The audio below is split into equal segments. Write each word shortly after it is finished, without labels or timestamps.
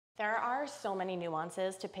There are so many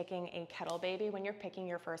nuances to picking a kettle baby when you're picking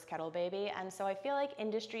your first kettle baby, and so I feel like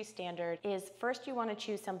industry standard is first you want to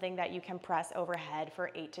choose something that you can press overhead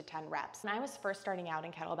for 8 to 10 reps. When I was first starting out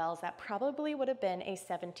in kettlebells, that probably would have been a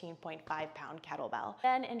 17.5 pound kettlebell.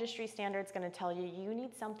 Then industry standard is going to tell you you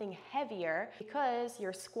need something heavier because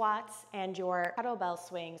your squats and your kettlebell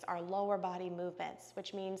swings are lower body movements,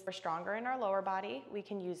 which means we're stronger in our lower body, we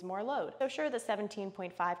can use more load. So sure, the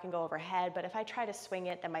 17.5 can go overhead, but if I try to swing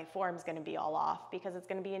it, then my form's gonna be all off because it's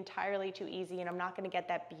gonna be entirely too easy and I'm not gonna get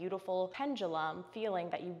that beautiful pendulum feeling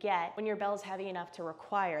that you get when your bell's heavy enough to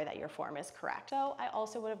require that your form is correct. So I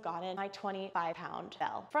also would have gotten my 25 pound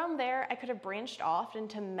bell. From there, I could have branched off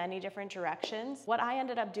into many different directions. What I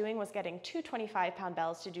ended up doing was getting two 25 pound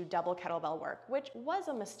bells to do double kettlebell work, which was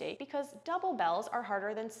a mistake because double bells are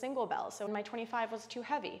harder than single bells. So my 25 was too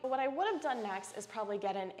heavy. But what I would have done next is probably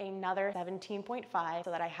get in another 17.5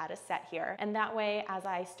 so that I had a set here. And that way, as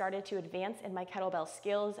I started to advance in my kettlebell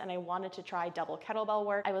skills and I wanted to try double kettlebell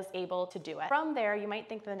work, I was able to do it. From there, you might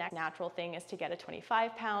think the next natural thing is to get a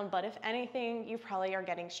 25 pound, but if anything, you probably are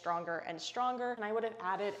getting stronger and stronger. And I would have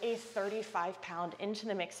added a 35 pound into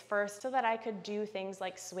the mix first so that I could do things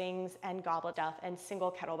like swings and goblet stuff and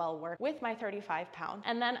single kettlebell work with my 35 pound.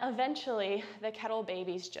 And then eventually the kettle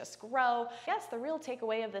babies just grow. Yes, the real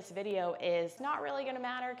takeaway of this video is not really gonna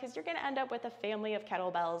matter because you're gonna end up with a family of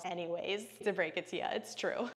kettlebells anyways. To break it to you, it's true.